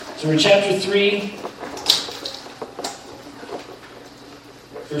So we're in chapter 3,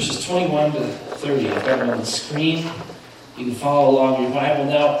 verses 21 to 30. I've got it on the screen. You can follow along in your Bible.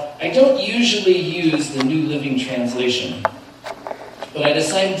 Now, I don't usually use the New Living Translation, but I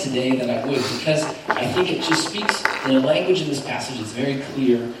decided today that I would because I think it just speaks in a language in this passage that's very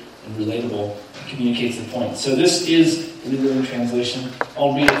clear and relatable and communicates the point. So this is the New Living Translation.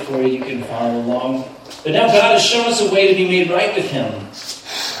 I'll read it for you. You can follow along. But now God has shown us a way to be made right with Him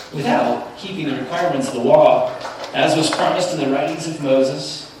without keeping the requirements of the law, as was promised in the writings of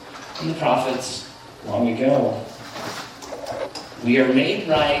Moses and the prophets long ago. We are made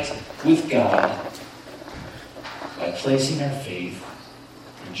right with God by placing our faith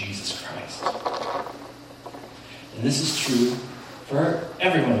in Jesus Christ. And this is true for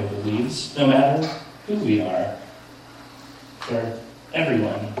everyone who believes, no matter who we are. For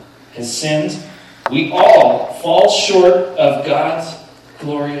everyone has sinned. We all fall short of God's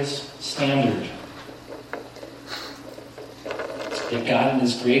glorious standard. Yet God in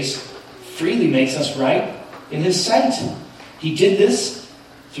His grace freely makes us right in His sight. He did this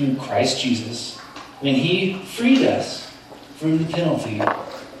through Christ Jesus when He freed us from the penalty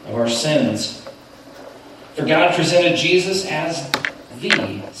of our sins. For God presented Jesus as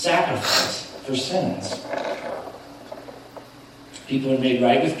the sacrifice for sins. People are made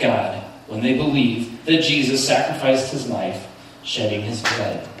right with God when they believe that Jesus sacrificed His life, shedding His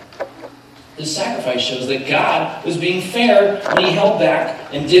blood. This sacrifice shows that God was being fair when He held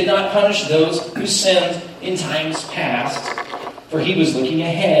back and did not punish those who sinned in times past, for He was looking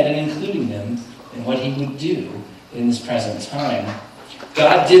ahead and including them in what He would do in this present time.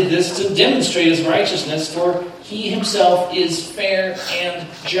 God did this to demonstrate His righteousness, for He Himself is fair and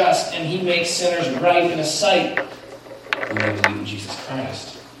just, and He makes sinners right in His sight when they believe in Jesus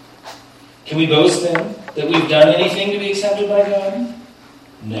Christ. Can we boast then that we've done anything to be accepted by God?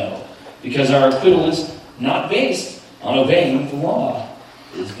 No, because our acquittal is not based on obeying the law.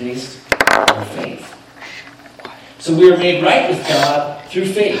 It is based on faith. So we are made right with God through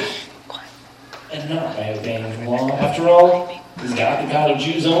faith, and not by obeying the law. After all, is God the God of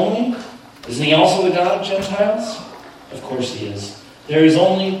Jews only? Isn't He also the God of Gentiles? Of course He is. There is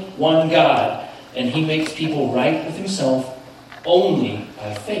only one God, and He makes people right with Himself only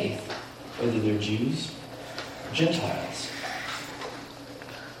by faith, whether they're Jews or Gentiles.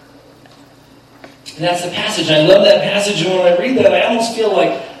 And that's the passage. I love that passage, and when I read that, I almost feel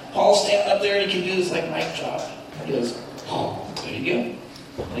like Paul's standing up there and he can do this like mic drop. He goes, oh, there you go.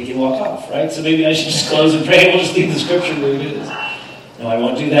 And he can walk off, right? So maybe I should just close and pray. We'll just leave the scripture where it is. No, I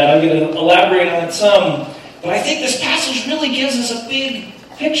won't do that. I'm going to elaborate on it some. But I think this passage really gives us a big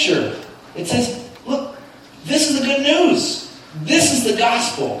picture. It says, look, this is the good news. This is the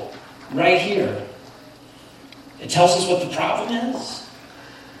gospel right here. It tells us what the problem is.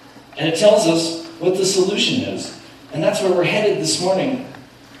 And it tells us what the solution is. And that's where we're headed this morning.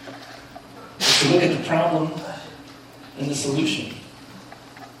 Is to look at the problem and the solution.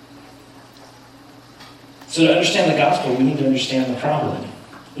 So to understand the gospel, we need to understand the problem.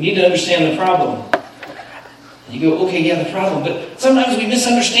 We need to understand the problem. And you go, okay, yeah, the problem. But sometimes we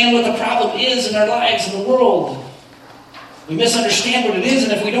misunderstand what the problem is in our lives, in the world. We misunderstand what it is,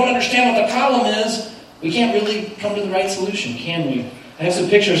 and if we don't understand what the problem is, we can't really come to the right solution, can we? I have some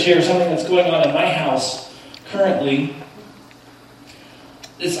pictures here of something that's going on in my house currently.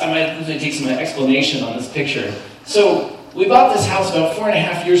 I might take some explanation on this picture. So we bought this house about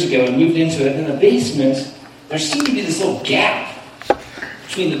 4.5 years ago and moved into it. In the basement, there seemed to be this little gap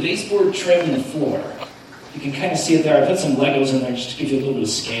between the baseboard trim and the floor. You can kind of see it there. I put some Legos in there just to give you a little bit of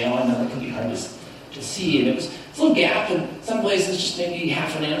scale. I know that can be hard to see. And it was this little gap, and some places just maybe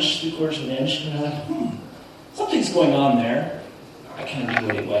 1/2 inch, 3/4 of an inch. And I'm like, something's going on there. I kind of knew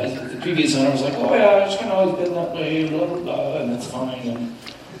what it was. But the previous owner was like, oh yeah, it's kind of always been that way, blah, blah, blah, and that's fine. And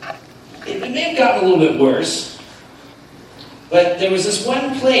it may have gotten a little bit worse. But there was this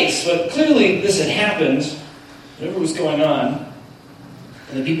one place, but clearly this had happened, whatever was going on,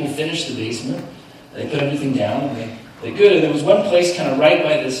 and the people finished the basement, and they put everything down, and they good. And there was one place kind of right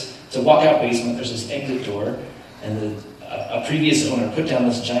by this, it's a walkout basement, there's this exit door, and a previous owner put down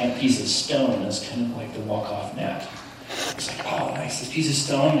this giant piece of stone as kind of like the walk-off mat. It's like, oh, nice, this piece of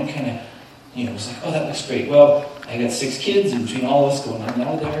stone, and kind of, it was like, oh, that looks great. Well, I got 6 kids, and between all of us going in and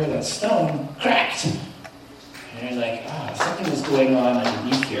out of there, that stone cracked. And you're like, something was going on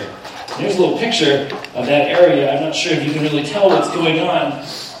underneath here. And here's a little picture of that area. I'm not sure if you can really tell what's going on.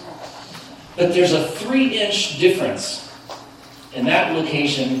 But there's a 3-inch difference in that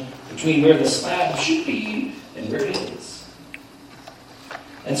location between where the slab should be and where it is.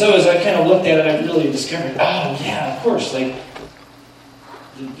 And so as I kind of looked at it, I really discovered, oh, yeah, of course. Like,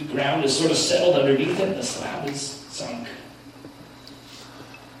 the ground is sort of settled underneath it, and the slab is sunk.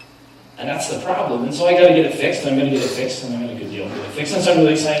 And that's the problem. And so I got to get it fixed, and I'm going to get it fixed, and I'm going to get it fixed. And so I'm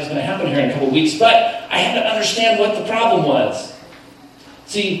really excited it's going to happen here in a couple of weeks. But I had to understand what the problem was.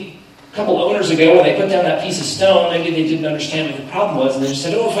 See, a couple owners ago, when they put down that piece of stone, maybe they didn't understand what the problem was, and they just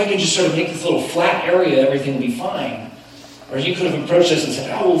said, if I could just sort of make this little flat area, everything will be fine. Or you could have approached us and said,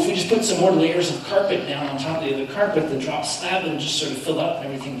 if we just put some more layers of carpet down on top of the other carpet, the drop slab will just sort of fill up and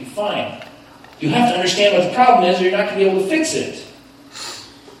everything will be fine. You have to understand what the problem is, or you're not going to be able to fix it.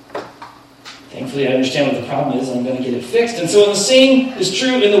 Thankfully, I understand what the problem is, and I'm going to get it fixed. And so the same is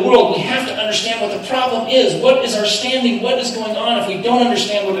true in the world. We have to understand what the problem is. What is our standing? What is going on? If we don't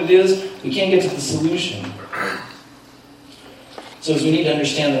understand what it is, we can't get to the solution. So as we need to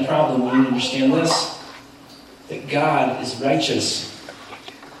understand the problem, we need to understand this, that God is righteous.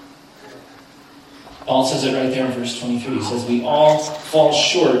 Paul says it right there in verse 23. He says, we all fall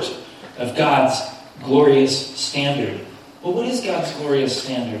short of God's glorious standard. Well, what is God's glorious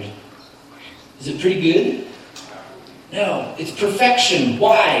standard? Is it pretty good? No, it's perfection.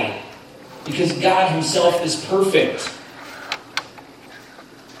 Why? Because God himself is perfect.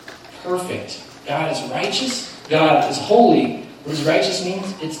 Perfect. God is righteous. God is holy. What does righteous mean?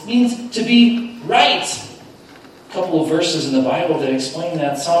 It means to be right. A couple of verses in the Bible that explain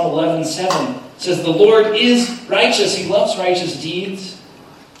that. Psalm 11:7 says, the Lord is righteous. He loves righteous deeds.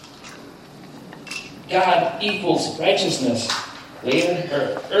 God equals righteousness.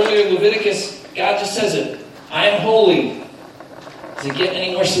 Earlier in Leviticus, God just says it. I am holy. Does it get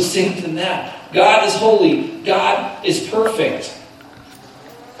any more succinct than that? God is holy. God is perfect.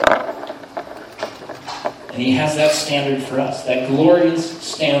 And he has that standard for us. That glorious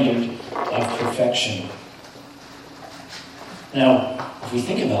standard of perfection. Now, if we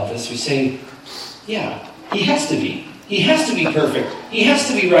think about this, we say, yeah, he has to be. He has to be perfect. He has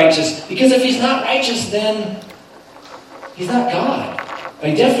to be righteous. Because if he's not righteous, then he's not God.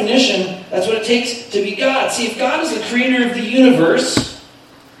 By definition, that's what it takes to be God. See, if God is the creator of the universe,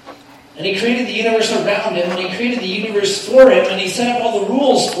 and he created the universe around him, and he created the universe for him, and he set up all the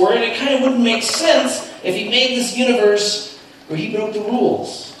rules for it, it kind of wouldn't make sense if he made this universe where he broke the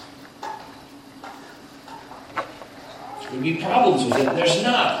rules. There would be problems with it. There's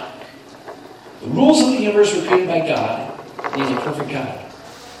not. The rules of the universe were created by God, and he's a perfect God.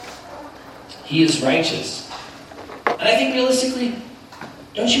 He is righteous. And I think realistically,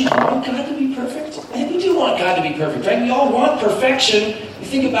 don't you want God to be perfect? I think we do want God to be perfect, right? We all want perfection. We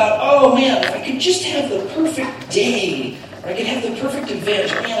think about, oh man, if I could just have the perfect day, or I could have the perfect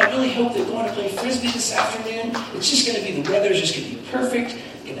event, man, I really hope they're going to play Frisbee this afternoon. It's just going to be, the weather's just going to be perfect.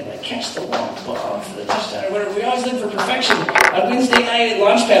 Going to catch the long bomb for the touchdown or whatever. We always look for perfection. On Wednesday night at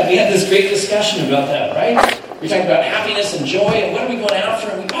Launchpad, we had this great discussion about that, right? We talked about happiness and joy, and what are we going after?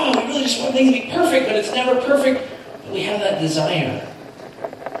 And we really just want things to be perfect, but it's never perfect. But we have that desire.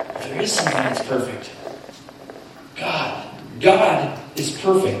 There is something that's perfect. God is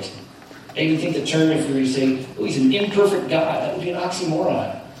perfect. I even think the term, if we were to say, oh, he's an imperfect God, that would be an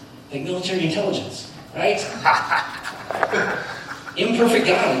oxymoron. Like military intelligence, right? Imperfect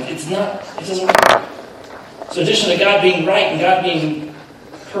God. It doesn't work. So in addition to God being right and God being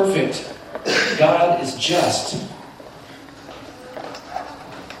perfect, God is just.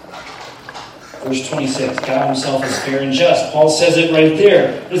 Verse 26, God himself is fair and just. Paul says it right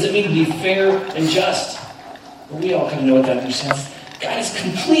there. What does it mean to be fair and just? Well, we all kind of know what that understands. God is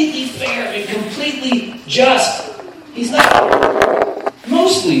completely fair and completely just. He's not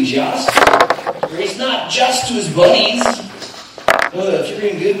mostly just. Or he's not just to his buddies. If you're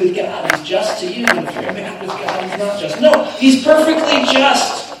being good with God, he's just to you. If you're bad with God, he's not just. No, he's perfectly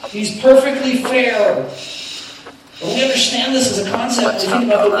just. He's perfectly fair. And we understand this as a concept when we think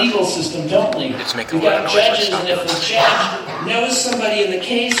about the legal system, don't we? We've got judges, and if the judge knows somebody in the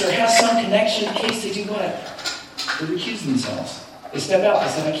case or has some connection in the case, they do what? They recuse themselves. They step out.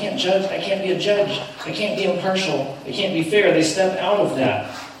 They say, I can't judge. I can't be a judge. I can't be impartial. I can't be fair. They step out of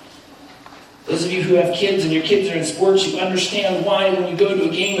that. Those of you who have kids and your kids are in sports, you understand why when you go to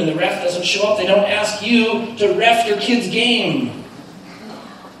a game and the ref doesn't show up, they don't ask you to ref your kid's game.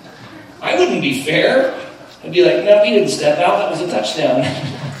 I wouldn't be fair. I'd be like, no, we didn't step out. That was a touchdown.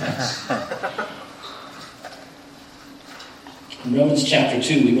 In Romans chapter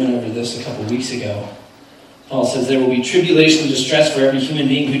 2, we went over this a couple weeks ago. Paul says, there will be tribulation and distress for every human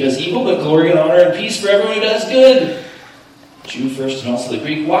being who does evil, but glory and honor and peace for everyone who does good. Jew first and also the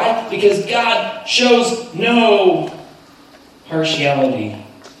Greek. Why? Because God shows no partiality.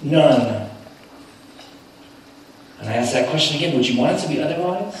 None. And I ask that question again. Would you want it to be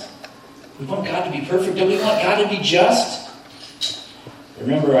otherwise? We want God to be perfect. Don't we want God to be just?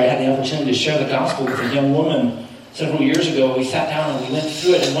 remember I had the opportunity to share the gospel with a young woman several years ago. We sat down and we went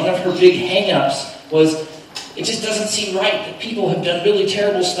through it, and one of her big hang-ups was, it just doesn't seem right that people have done really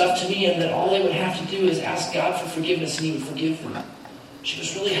terrible stuff to me and that all they would have to do is ask God for forgiveness and He would forgive them. She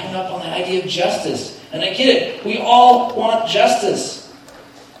was really hung up on the idea of justice. And I get it. We all want justice.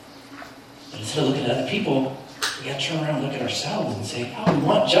 But instead of looking at other people, we got to turn around and look at ourselves and say, oh, we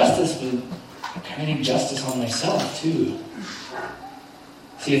want justice, but I kind of need justice on myself too.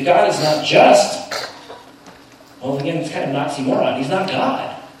 See, if God is not just, well, again, it's kind of an oxymoron. He's not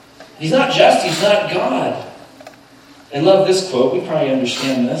God. He's not just, He's not God. I love this quote. We probably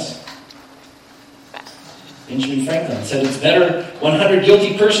understand this. Benjamin Franklin said, it's better 100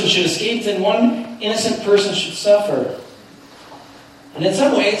 guilty persons should escape than one innocent person should suffer. And in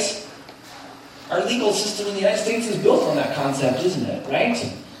some ways, our legal system in the United States is built on that concept, isn't it?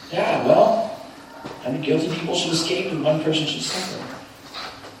 Right? Yeah, well, 100 guilty people should escape and one person should suffer.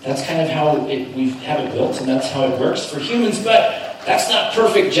 That's kind of how we have it built, and that's how it works for humans, but that's not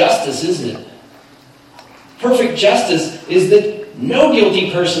perfect justice, is it? Perfect justice is that no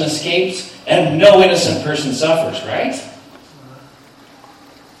guilty person escapes and no innocent person suffers, right?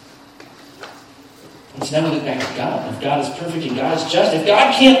 Let's now look back at God. If God is perfect and God is just, if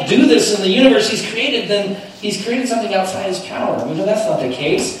God can't do this in the universe He's created, then He's created something outside His power. We know that's not the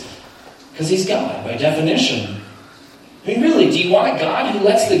case, because He's God, by definition. I mean, really, do you want a God who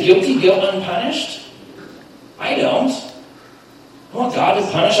lets the guilty go unpunished? I don't. I want God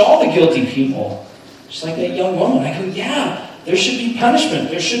to punish all the guilty people. Just like that young woman. I go, yeah, there should be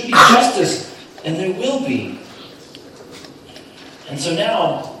punishment. There should be justice. And there will be. And so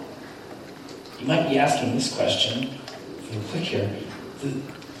now, you might be asking this question, real quick here. You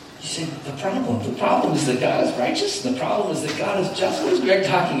say, the problem is that God is righteous, and the problem is that God is just. What is Greg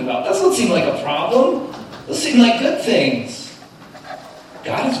talking about? That doesn't seem like a problem. Those seem like good things.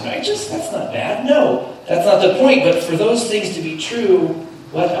 God is righteous? That's not bad. No, that's not the point. But for those things to be true,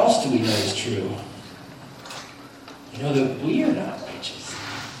 what else do we know is true? You know that we are not righteous.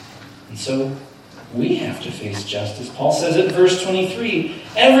 And so we have to face justice. Paul says it in verse 23.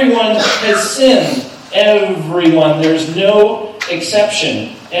 Everyone has sinned. Everyone. There's no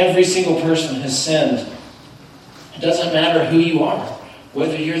exception. Every single person has sinned. It doesn't matter who you are.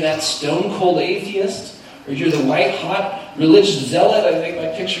 Whether you're that stone-cold atheist or you're the white-hot religious zealot. I think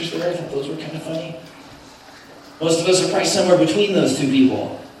my pictures there, I thought those were kind of funny. Most of us are probably somewhere between those two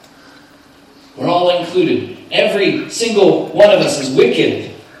people. We're all included. Every single one of us is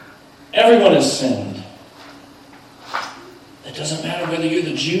wicked. Everyone has sinned. It doesn't matter whether you're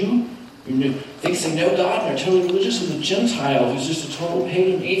the Jew who thinks they know God and are totally religious, or the Gentile who's just a total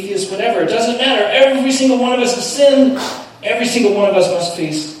pagan, atheist, whatever. It doesn't matter. Every single one of us has sinned. Every single one of us must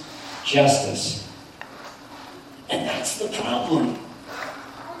face justice. And that's the problem.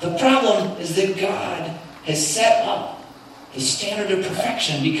 The problem is that God has set up the standard of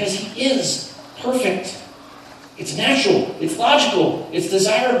perfection because He is perfect. It's natural, it's logical, it's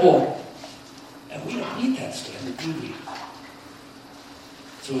desirable. And we don't meet that standard, do we?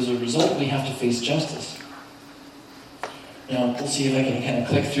 So as a result, we have to face justice. Now, we'll see if I can kind of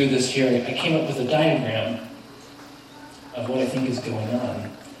click through this here. I came up with a diagram of what I think is going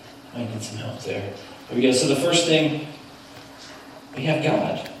on. I might need some help there. There we go. So the first thing, we have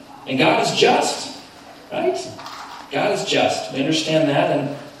God. And God is just, right? God is just. We understand that,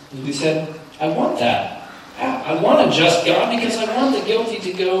 and as we said, I want that. I want a just God because I want the guilty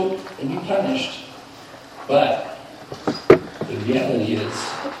to go and be punished. But the reality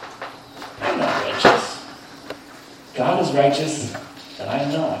is, I'm not righteous. God is righteous, and I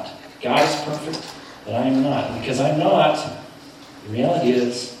am not. God is perfect, but I am not. And because I'm not, the reality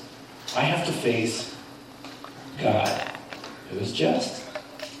is, I have to face God, who is just.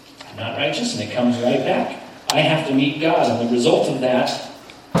 I'm not righteous, and it comes right back. I have to meet God, and the result of that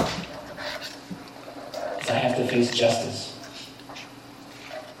is I have to face justice.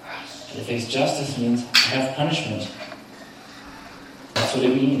 And to face justice means I have punishment. That's what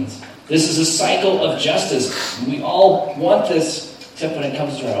it means. This is a cycle of justice. We all want this, except when it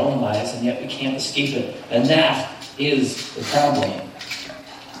comes to our own lives, and yet we can't escape it. And that is the problem.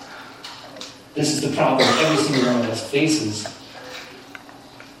 This is the problem every single one of us faces.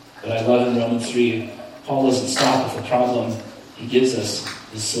 But I love in Romans 3, Paul doesn't stop with the problem. He gives us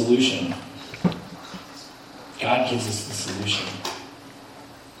the solution. God gives us the solution.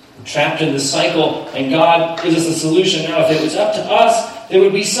 We're trapped in this cycle, and God gives us the solution. Now, if it was up to us, there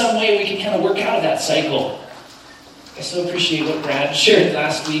would be some way we could kind of work out of that cycle. I so appreciate what Brad shared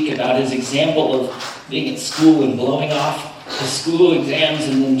last week about his example of being at school and blowing off his school exams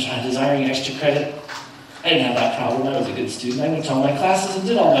and then desiring extra credit. I didn't have that problem. I was a good student. I went to all my classes and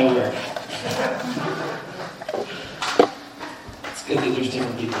did all my work. It's good that there's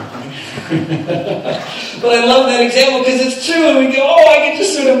different people. But I love that example because it's true. And we go, I can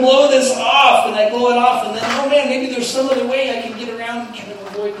just sort of blow this off. And I blow it off. And then, man, maybe there's some other way I can get around and kind of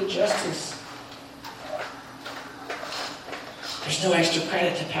avoid the justice. There's no extra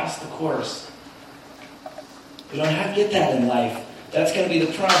credit to pass the course. We don't have to get that in life. That's going to be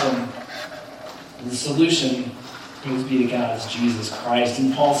the problem. And the solution, praise be to God, is Jesus Christ.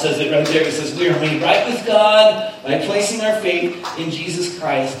 And Paul says it right there. He says, we are made right with God by placing our faith in Jesus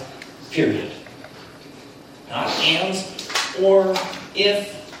Christ, period. Not and or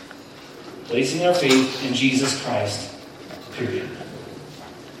if. Placing our faith in Jesus Christ, period.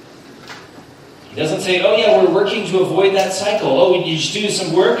 He doesn't say, we're working to avoid that cycle. You just do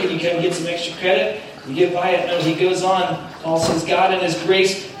some work and you can get some extra credit. You get by it. No, he goes on. Paul says, God in his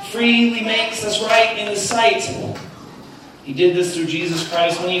grace freely makes us right in his sight. He did this through Jesus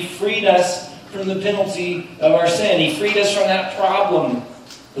Christ when he freed us from the penalty of our sin. He freed us from that problem.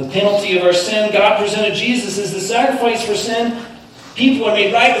 The penalty of our sin. God presented Jesus as the sacrifice for sin. People are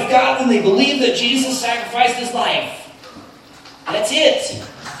made right with God when they believe that Jesus sacrificed his life. That's it.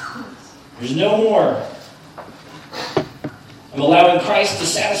 There's no more. I'm allowing Christ to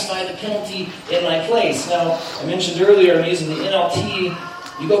satisfy the penalty in my place. Now, I mentioned earlier I'm using the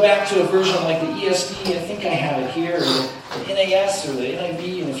NLT. You go back to a version like the ESV, I think I have it here, or the NAS or the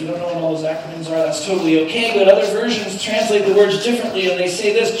NIV, and if you don't know what all those acronyms are, that's totally okay. But other versions translate the words differently, and they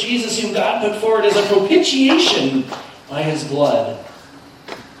say this: Jesus, whom God put forward as a propitiation by his blood.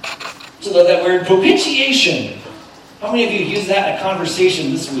 So that word propitiation, how many of you used that in a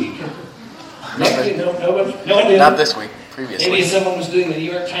conversation this week? No one did. Not this week. Previously. Maybe someone was doing the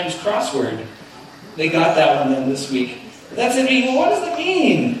New York Times crossword. They got that one then this week. That's it. Well, what does it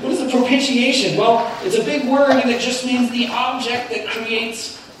mean? What is a propitiation? Well, it's a big word, and it just means the object that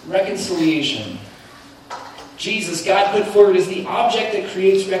creates reconciliation. Jesus, God put forward as the object that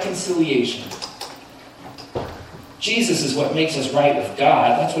creates reconciliation. Jesus is what makes us right with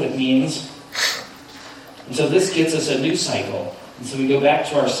God. That's what it means. And so this gets us a new cycle. And so we go back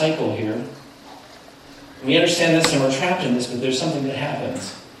to our cycle here. We understand this and we're trapped in this, but there's something that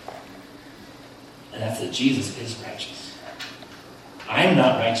happens. And that's that Jesus is righteous. I'm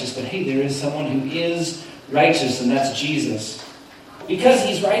not righteous, but hey, there is someone who is righteous, and that's Jesus. Because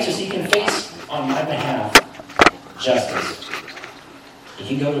he's righteous, he can face on my behalf justice. He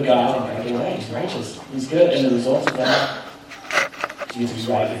can go to God and go, right, he's righteous, he's good, and the result of that, you get to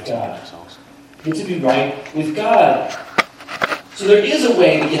be right with God. You get to be right with God. So there is a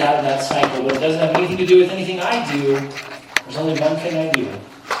way to get out of that cycle, but it doesn't have anything to do with anything I do. There's only one thing I do.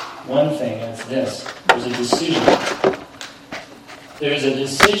 One thing, and it's this. There's a decision. There's a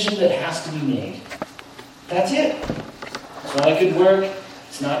decision that has to be made. That's it. It's not a good work.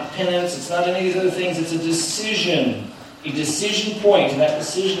 It's not penance. It's not any of these other things. It's a decision. A decision point. And that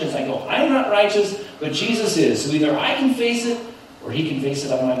decision is I go, I'm not righteous, but Jesus is. So either I can face it, or he can face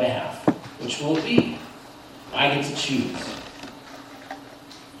it on my behalf. Which will it be? I get to choose.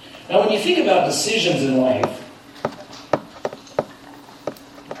 Now, when you think about decisions in life,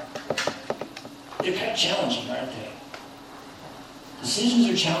 they're kind of challenging, aren't they? Decisions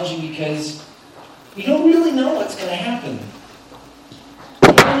are challenging because you don't really know what's going to happen.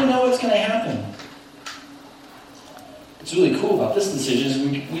 You don't really know what's going to happen. What's really cool about this decision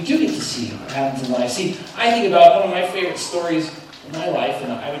is we do get to see what happens in life. See, I think about one of my favorite stories in my life,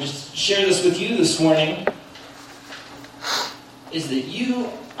 and I would just share this with you this morning, is that you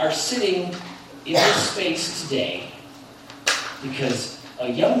are sitting in this space today because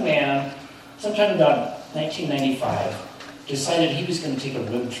a young man, sometime about 1995, decided he was going to take a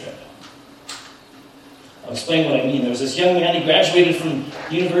road trip. I'll explain what I mean. There was this young man, he graduated from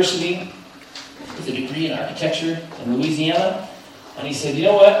university with a degree in architecture in Louisiana, and he said, you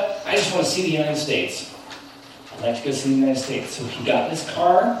know what, I just want to see the United States. I'd like to go see the United States. So he got in his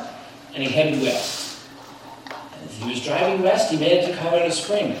car, and he headed west. As he was driving west, he made it to Colorado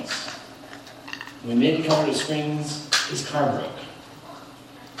Springs. When he made it to Colorado Springs, his car broke.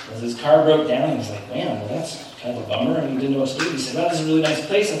 As his car broke down, he was like, man, well, that's kind of a bummer. And he didn't know what to do. He said, well, this is a really nice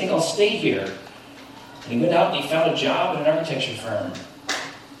place. I think I'll stay here. And he went out and he found a job at an architecture firm.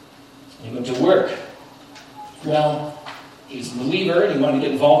 And he went to work. Well, he was a believer and he wanted to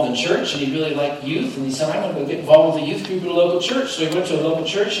get involved in church, and he really liked youth. And he said, I'm going to go get involved with the youth group at a local church. So he went to a local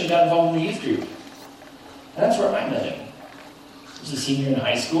church and got involved in the youth group. And that's where I met him. I was a senior in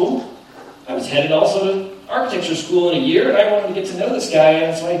high school. I was headed also to architecture school in a year, and I wanted to get to know this guy,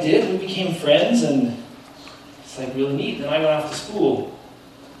 and so I did. We became friends, and it's like really neat. Then I went off to school.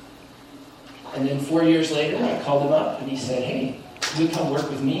 And then 4 years later, I called him up, and he said, hey, you would come work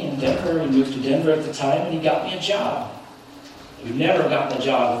with me in Denver. He moved to Denver at the time, and he got me a job. We've never gotten a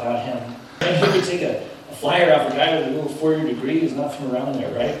job without him. And he would take a flyer off a guy with a little 4-year degree who's not from around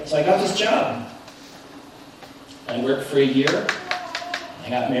there, right? So I got this job. I worked for a year. I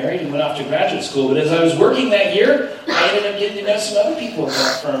got married and went off to graduate school. But as I was working that year, I ended up getting to know some other people at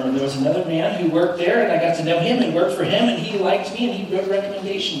that firm. And there was another man who worked there, and I got to know him and worked for him, and he liked me, and he wrote a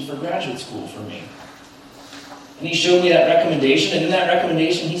recommendation for graduate school for me. And he showed me that recommendation, and in that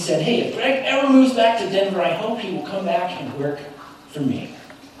recommendation he said, hey, if Greg ever moves back to Denver, I hope he will come back and work for me.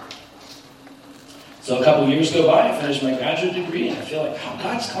 So a couple years go by, I finished my graduate degree, and I feel like, oh,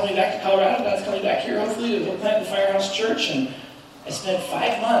 God's calling me back to Colorado, God's coming back here, hopefully, to plant the Firehouse Church. And I spent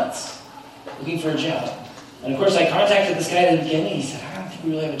 5 months looking for a job. And of course, I contacted this guy at the beginning. He said, I don't think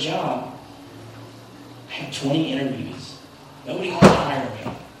we really have a job. I had 20 interviews. Nobody wanted to hire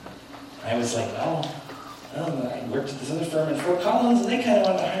me. I was like, well, I worked at this other firm in Fort Collins, and they kind of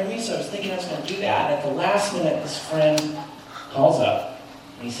wanted to hire me, so I was thinking I was going to do that. At the last minute, this friend calls up,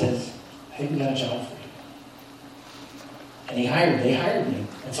 and he says, I think we got a job for you. And they hired me.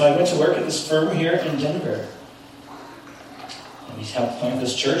 And so I went to work at this firm here in Denver. And we helped plant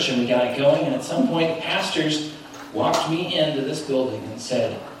this church, and we got it going. And at some point, the pastors walked me into this building and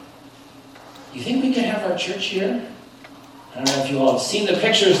said, you think we could have our church here? I don't know if you all have seen the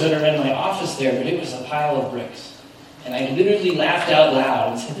pictures that are in my office there, but it was a pile of bricks. And I literally laughed out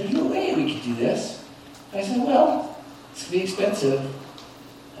loud and said, there's no way we could do this. And I said, well, it's going to be expensive.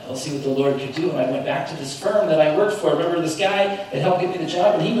 I'll see what the Lord could do. And I went back to this firm that I worked for. Remember this guy that helped get me the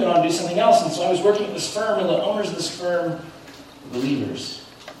job, and he went on to do something else. And so I was working at this firm, and the owners of this firm were believers.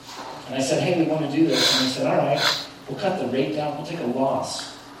 And I said, hey, we want to do this. And he said, all right, we'll cut the rate down. We'll take a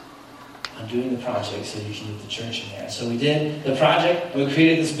loss on doing the project so you can get the church in there. So we did the project, and we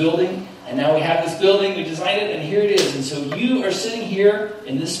created this building, and now we have this building, we designed it, and here it is. And so you are sitting here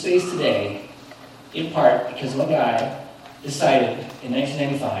in this space today, in part because one guy decided in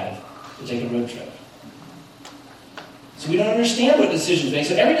 1995 to take a road trip. So we don't understand what decisions make.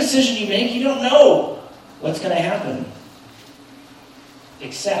 So every decision you make, you don't know what's going to happen.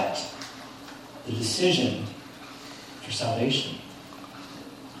 Except the decision for salvation.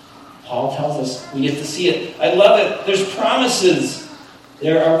 Paul tells us we get to see it. I love it. There's promises.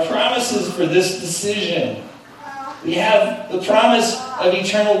 There are promises for this decision. We have the promise of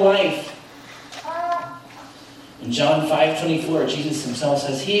eternal life. In John 5:24, Jesus himself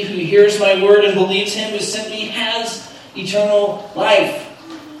says, he who hears my word and believes him who sent me has eternal life.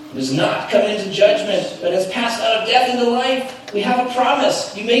 It does not come into judgment, but has passed out of death into life. We have a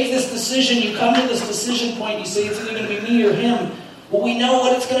promise. You make this decision, you come to this decision point, you say it's either going to be me or him. Well, we know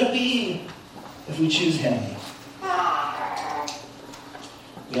what it's going to be if we choose him.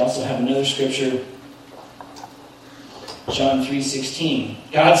 We also have another scripture, John 3:16.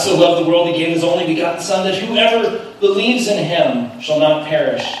 God so loved the world, he gave his only begotten Son, that whoever believes in him shall not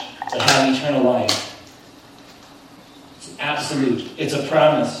perish, but have eternal life. It's absolute. It's a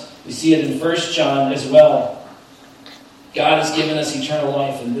promise. We see it in 1 John as well. God has given us eternal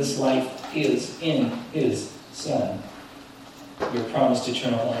life, and this life is in his Son. We're promised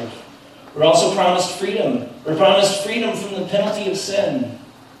eternal life. We're also promised freedom. We're promised freedom from the penalty of sin.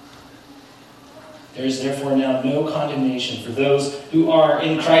 There is therefore now no condemnation for those who are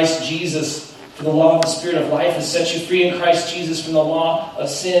in Christ Jesus. For the law of the Spirit of life has set you free in Christ Jesus from the law of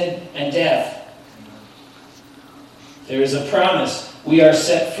sin and death. There is a promise. We are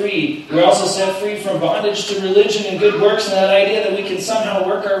set free. We're also set free from bondage to religion and good works, and that idea that we can somehow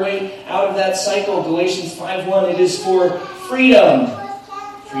work our way out of that cycle. Galatians 5:1, it is for freedom.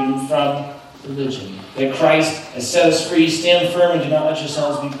 Freedom from religion. That Christ has set us free. Stand firm and do not let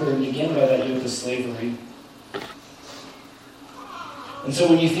yourselves be burdened again by that yoke of slavery. And so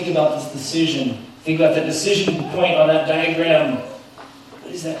when you think about this decision, think about that decision point on that diagram.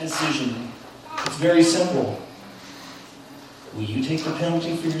 What is that decision? It's very simple. Will you take the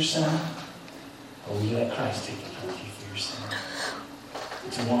penalty for your sin? Or will you let Christ take the penalty for your sin?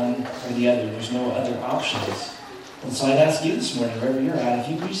 It's one or the other. There's no other options. And so I'd ask you this morning, wherever you're at,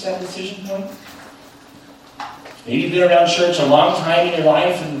 if you've reached that decision point, maybe you've been around church a long time in your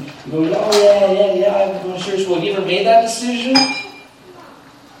life and you go, oh yeah, I've been going to church. Well, have you ever made that decision?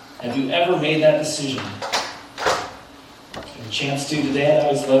 Have you ever made that decision? If you have a chance to today, I'd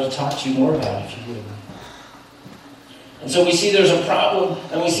always love to talk to you more about it if you would. And so we see there's a problem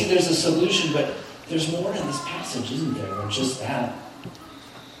and we see there's a solution, but there's more in this passage, isn't there, than just that?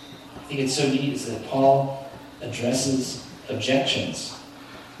 I think it's so neat is that Paul addresses objections.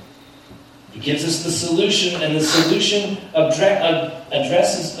 He gives us the solution, and the solution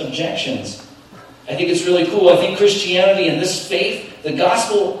addresses objections. I think it's really cool. I think Christianity and this faith, the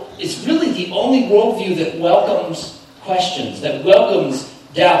gospel, is really the only worldview that welcomes questions, that welcomes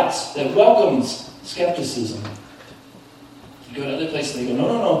doubts, that welcomes skepticism. You go to other places and they go,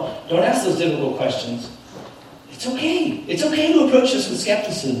 no, don't ask those difficult questions. It's okay. It's okay to approach this with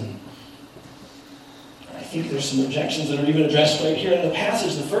skepticism. I think there's some objections that are even addressed right here in the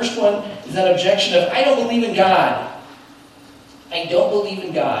passage. The first one is that objection of, I don't believe in God. I don't believe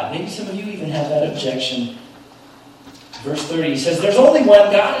in God. Maybe some of you even have that objection. Verse 30, he says, there's only one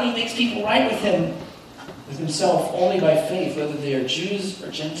God, and he makes people right with himself, only by faith, whether they are Jews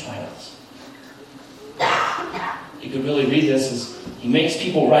or Gentiles. You could really read this as, he makes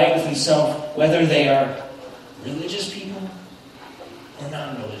people right with himself, whether they are religious people or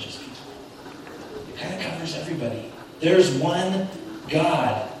non-religious people. It kind of covers everybody. There's one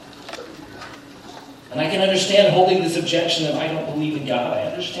God. And I can understand holding this objection of I don't believe in God. I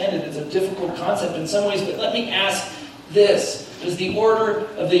understand it. It's a difficult concept in some ways, but let me ask this. Does the order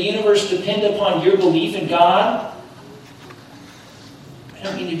of the universe depend upon your belief in God? I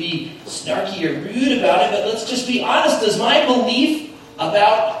don't mean to be snarky or rude about it, but let's just be honest. Does my belief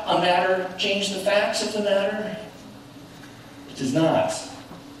about a matter change the facts of the matter? It does not.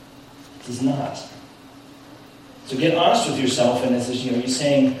 It does not. So get honest with yourself, and this is, are you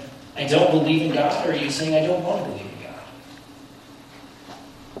saying, I don't believe in God, or are you saying, I don't want to believe in God?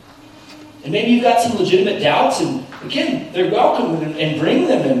 And maybe you've got some legitimate doubts, and again, they're welcome, and bring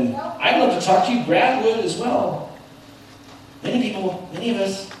them, and I'd love to talk to you. Brad would as well. Many of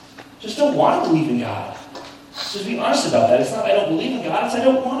us, just don't want to believe in God. Just be honest about that. It's not I don't believe in God, it's I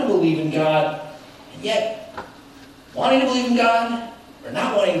don't want to believe in God. And yet, wanting to believe in God, or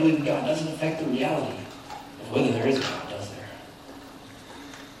not wanting to believe in God, doesn't affect the reality of whether there is a God, does there?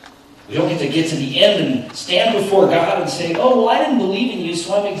 We don't get to the end and stand before God and say, oh, well, I didn't believe in you,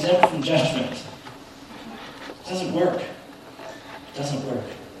 so I'm exempt from judgment. It doesn't work. It doesn't work.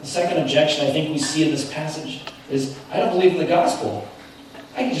 The second objection I think we see in this passage is, I don't believe in the gospel.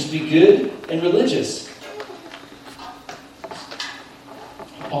 I can just be good and religious.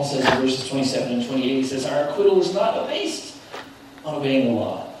 Paul says in verses 27 and 28, he says, our acquittal is not based on obeying the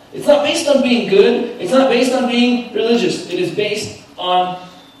law. It's not based on being good. It's not based on being religious. It is based on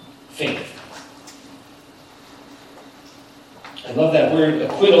faith. I love that word,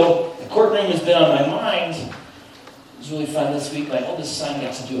 acquittal. The courtroom has been on my mind. It was really fun this week. My oldest son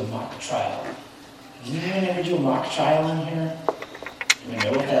got to do a mock trial. Did anyone ever do a mock trial in here? Do you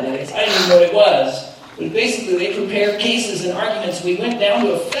know what that is? I didn't even know what it was. But basically, they prepare cases and arguments. We went down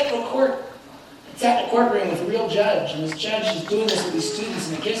to a federal court. It's at the courtroom with a real judge. And this judge is doing this with his students,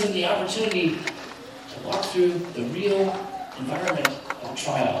 and it gives them the opportunity to walk through the real environment of a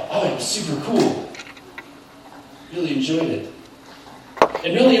trial. Oh, it was super cool. Really enjoyed it.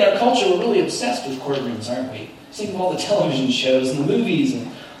 And really, in our culture, we're really obsessed with courtrooms, aren't we? Think of all the television shows and the movies and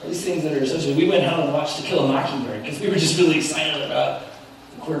all these things that are associated. We went home and watched To Kill a Mockingbird because we were just really excited about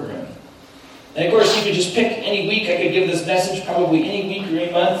the courtroom. And of course, you could just pick any week. I could give this message probably any week or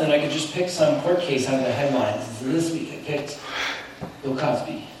any month, and I could just pick some court case out of the headlines. So this week I picked Bill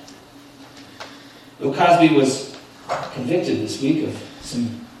Cosby. Bill Cosby was convicted this week of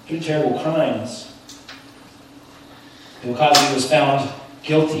some pretty terrible crimes. Bill Cosby was found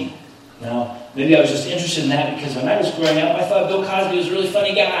guilty. Now, maybe I was just interested in that because when I was growing up, I thought Bill Cosby was a really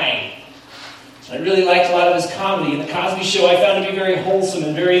funny guy. I really liked a lot of his comedy. And The Cosby Show I found to be very wholesome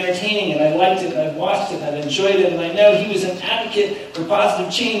and very entertaining, and I liked it, and I've watched it, and I've enjoyed it, and I know he was an advocate for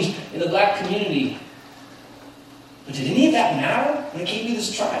positive change in the black community. But did any of that matter when it came to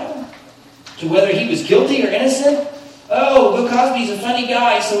this trial? To whether he was guilty or innocent? Oh, Bill Cosby's a funny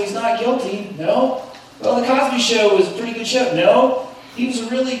guy, so he's not guilty. No. Well, The Cosby Show was a pretty good show. No. He was a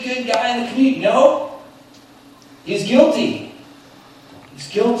really good guy in the community. No. He's guilty. He's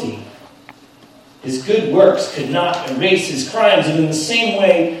guilty. His good works could not erase his crimes, and in the same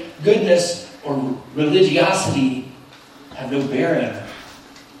way, goodness or religiosity have no bearing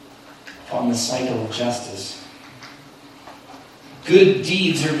upon the cycle of justice. Good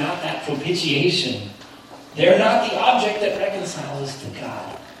deeds are not that propitiation. They're not the object that reconciles us to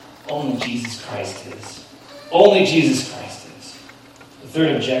God. Only Jesus Christ is. Only Jesus Christ is. The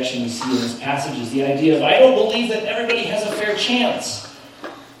third objection we see in this passage is the idea of, I don't believe that everybody has a fair chance.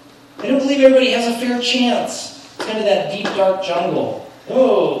 I don't believe everybody has a fair chance. It's kind of that deep, dark jungle.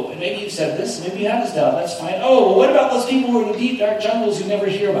 Oh, and maybe you've said this, maybe you have this doubt, that's fine. Oh, well, what about those people who are in the deep, dark jungles who never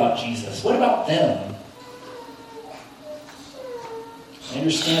hear about Jesus? What about them? I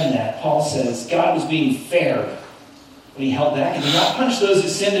understand that. Paul says God was being fair when he held back and did not punish those who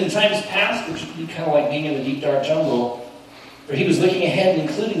sinned in times past, which would be kind of like being in the deep, dark jungle. For he was looking ahead and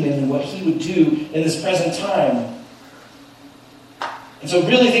including them in what he would do in this present time. And so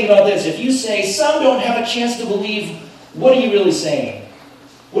really think about this. If you say, some don't have a chance to believe, what are you really saying?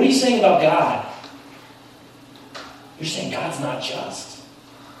 What are you saying about God? You're saying God's not just.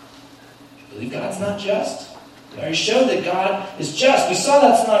 You believe God's not just? We already showed that God is just. We saw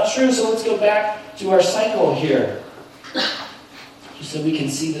that's not true, so let's go back to our cycle here. Just so we can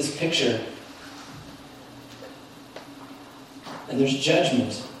see this picture. And there's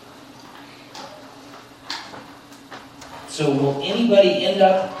judgment. So will anybody end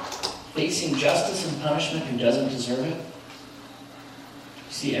up facing justice and punishment who doesn't deserve it? You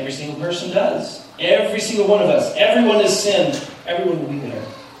see, every single person does. Every single one of us. Everyone has sinned. Everyone will be there.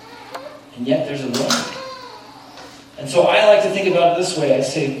 And yet there's a limit. And so I like to think about it this way. I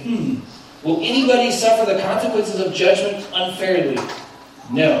say, will anybody suffer the consequences of judgment unfairly?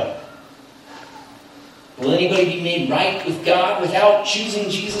 No. Will anybody be made right with God without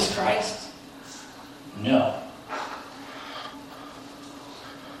choosing Jesus Christ? No.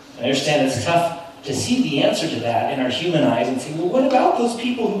 I understand it's tough to see the answer to that in our human eyes and say, well, what about those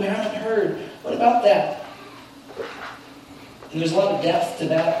people who haven't heard? What about that? And there's a lot of depth to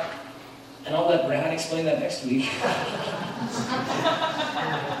that. And I'll let Brad explain that next week.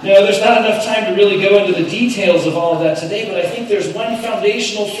 No, there's not enough time to really go into the details of all of that today, but I think there's one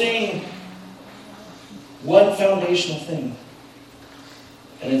foundational thing. One foundational thing.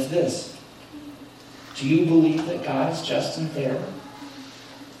 And it's this. Do you believe that God is just and fair?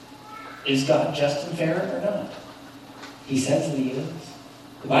 Is God just and fair or not? He says that he is.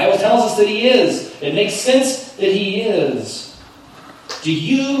 The Bible tells us that he is. It makes sense that he is. Do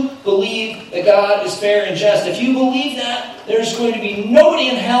you believe that God is fair and just? If you believe that, there's going to be nobody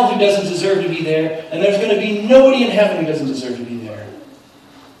in hell who doesn't deserve to be there, and there's going to be nobody in heaven who doesn't deserve to be there.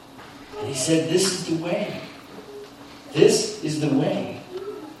 And he said, this is the way. This is the way.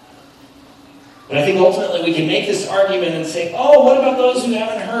 But I think ultimately we can make this argument and say, oh, what about those who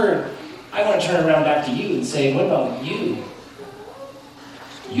haven't heard? I want to turn around back to you and say, what about you?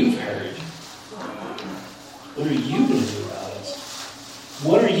 You've heard. What are you going to do about it?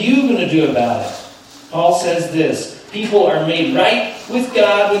 What are you going to do about it? Paul says this, people are made right with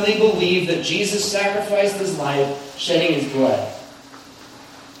God when they believe that Jesus sacrificed his life, shedding his blood.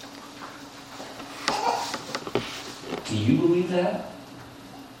 Do you believe that?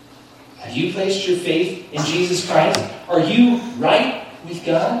 Have you placed your faith in Jesus Christ? Are you right with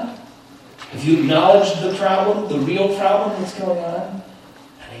God? Have you acknowledged the problem, the real problem that's going on?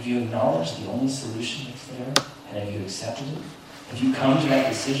 And have you acknowledged the only solution that's there? And have you accepted it? Have you come to that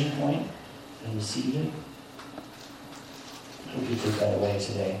decision point and received it? I hope you take that away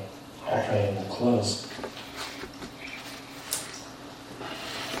today. I'll pray and we'll close.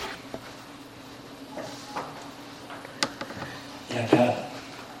 Yeah, God.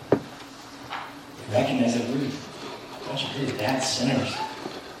 We recognize that we're a bunch of really bad sinners.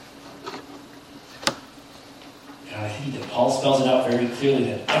 God, I think that Paul spells it out very clearly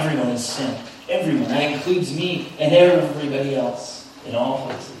that everyone has sinned. Everyone. That includes me and everybody else. In all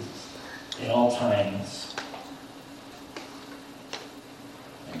places. In all times.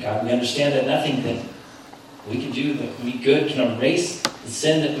 And God, we understand that nothing that we can do that can be good can erase the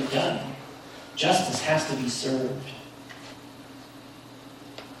sin that we've done. Justice has to be served.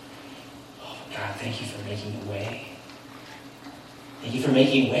 Oh, God, thank you for making a way. Thank you for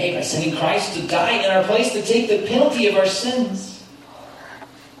making a way by sending Christ to die in our place to take the penalty of our sins.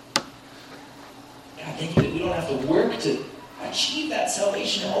 God, thank you that we don't have to work to achieve that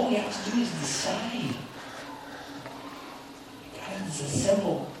salvation. All we have to do is decide. God, it's as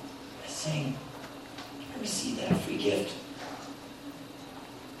simple as saying, I receive that free gift.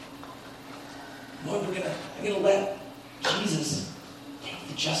 Lord, I'm going to let Jesus take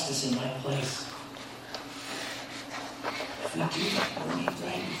the justice in my place. If we do that, we're made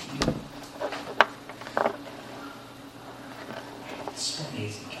right with you. It's so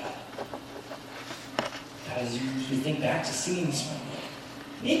amazing, God. God, as we think back to singing this morning,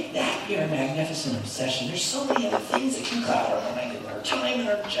 make that be our magnificent obsession. There's so many other things that can cloud our mind and our time and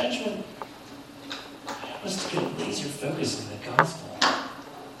our judgment. Help us to get a laser focus on the gospel.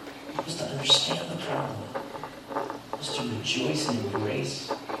 Help us to understand the problem. Help us to rejoice and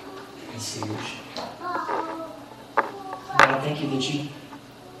embrace the solution. God, thank you that you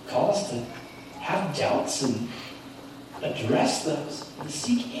call us to have doubts and address those and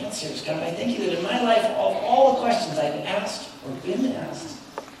seek answers. God, I thank you that in my life, of all the questions I've asked or been asked,